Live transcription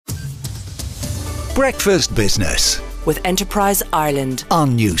Breakfast Business with Enterprise Ireland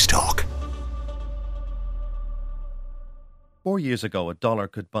on News Talk. 4 years ago, a dollar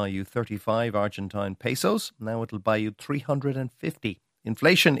could buy you 35 Argentine pesos. Now it'll buy you 350.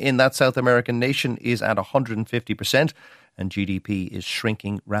 Inflation in that South American nation is at 150%, and GDP is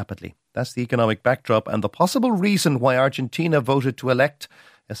shrinking rapidly. That's the economic backdrop and the possible reason why Argentina voted to elect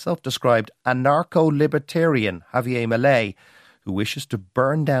a self-described anarcho-libertarian, Javier Milei, who wishes to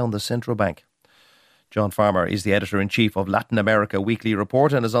burn down the central bank. Jon Farmer is the editor-in-chief of Latin America Weekly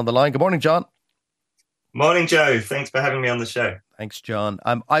Report and is on the line. Good morning, Jon. Morning, Joe. Thanks for having me on the show. Thanks, Jon.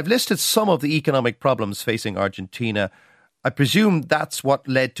 I've listed some of the economic problems facing Argentina. I presume that's what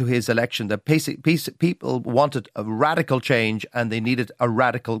led to his election, that people wanted a radical change and they needed a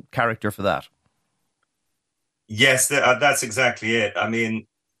radical character for that. Yes, that's exactly it. I mean,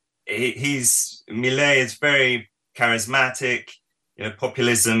 Milei is very charismatic. You know,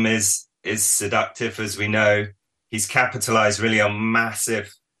 populism is seductive, as we know. He's capitalized really on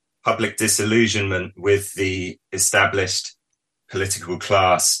massive public disillusionment with the established political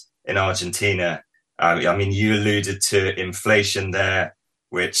class in Argentina. I mean, you alluded to inflation there,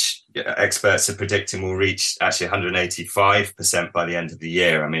 which experts are predicting will reach actually 185% by the end of the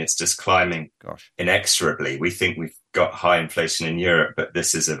year. I mean, it's just climbing inexorably. We think we've got high inflation in Europe, but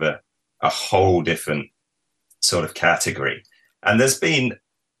this is of a whole different sort of category. And there's been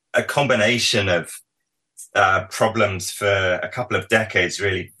a combination of problems for a couple of decades,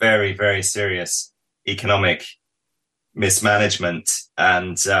 really very, very serious economic mismanagement.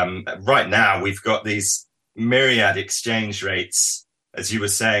 And right now we've got these myriad exchange rates, as you were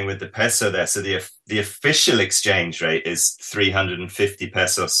saying with the peso there. So the official exchange rate is 350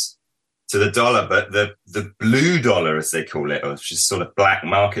 pesos to the dollar, but the blue dollar, as they call it, or just sort of black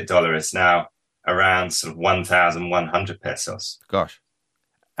market dollar, is now around sort of 1,100 pesos. Gosh.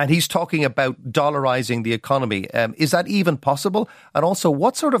 And he's talking about dollarizing the economy. Is that even possible? And also,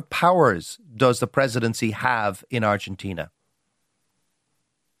 what sort of powers does the presidency have in Argentina?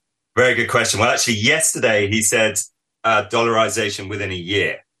 Very good question. Well, actually, yesterday he said dollarization within a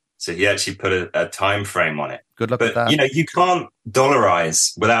year. So he actually put a time frame on it. Good luck with that. You know, you can't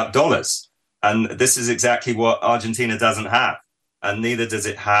dollarize without dollars. And this is exactly what Argentina doesn't have. And neither does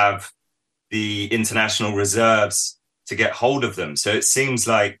it have the international reserves to get hold of them. So it seems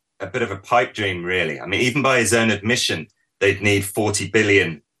like a bit of a pipe dream, really. I mean, even by his own admission, they'd need $40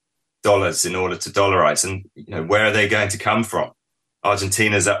 billion in order to dollarize. And, you know, where are they going to come from?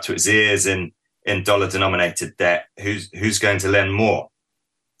 Argentina's up to its ears in dollar-denominated debt. Who's going to lend more?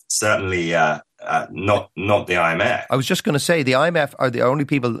 Certainly not the IMF. I was just going to say, the IMF are the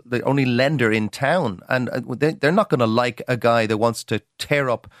only lender in town. And they're not going to like a guy that wants to tear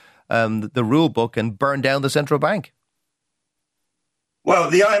up the rule book and burn down the central bank.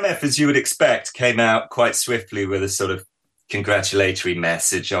 Well, the IMF, as you would expect, came out quite swiftly with a sort of congratulatory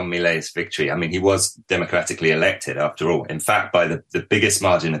message on Milei's victory. I mean, he was democratically elected, after all. In fact, by the biggest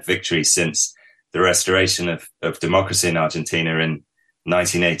margin of victory since the restoration of democracy in Argentina in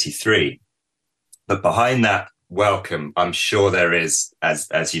 1983. But behind that welcome, I'm sure there is,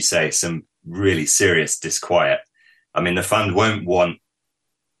 as you say, some really serious disquiet. I mean, the fund won't want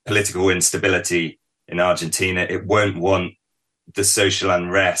political instability in Argentina. It won't want the social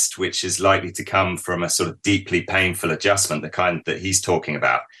unrest, which is likely to come from a sort of deeply painful adjustment, the kind that he's talking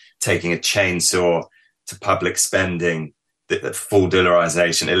about, taking a chainsaw to public spending, the full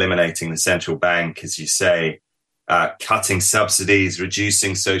dollarization, eliminating the central bank, as you say, cutting subsidies,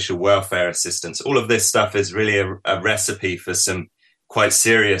 reducing social welfare assistance. All of this stuff is really a recipe for some quite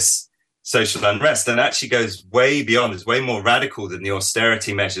serious social unrest, and actually goes way beyond, is way more radical than the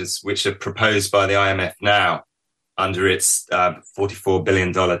austerity measures which are proposed by the IMF now under its $44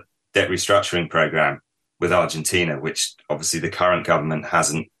 billion debt restructuring program with Argentina, which obviously the current government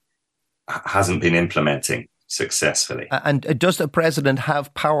hasn't been implementing successfully. And does the president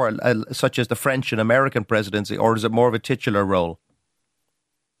have power, such as the French and American presidency, or is it more of a titular role?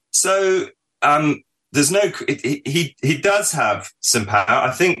 So there's no. He does have some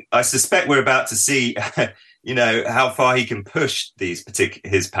power. I suspect we're about to see, you know, how far he can push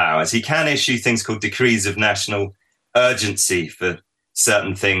his powers. He can issue things called decrees of national urgency for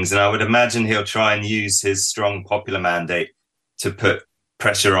certain things, and I would imagine he'll try and use his strong popular mandate to put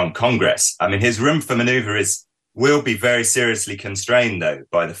pressure on Congress. I mean, his room for maneuver will be very seriously constrained, though,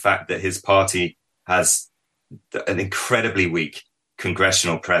 by the fact that his party has an incredibly weak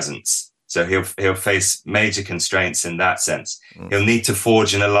congressional presence. So he'll face major constraints in that sense. He'll need to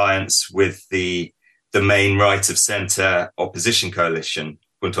forge an alliance with the main right of centre opposition coalition,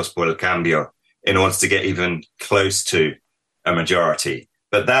 Juntos por el Cambio, in order to get even close to a majority.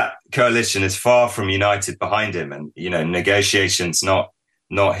 But that coalition is far from united behind him, and negotiations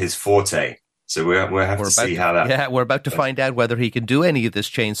not his forte. So we'll have to see how that. Yeah, we're about to find out whether he can do any of this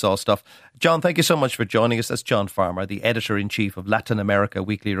chainsaw stuff. Jon, thank you so much for joining us. That's Jon Farmer, the editor-in-chief of Latin America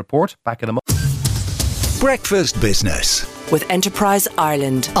Weekly Report. Back in a moment. Breakfast Business with Enterprise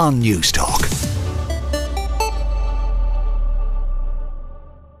Ireland on News Talk.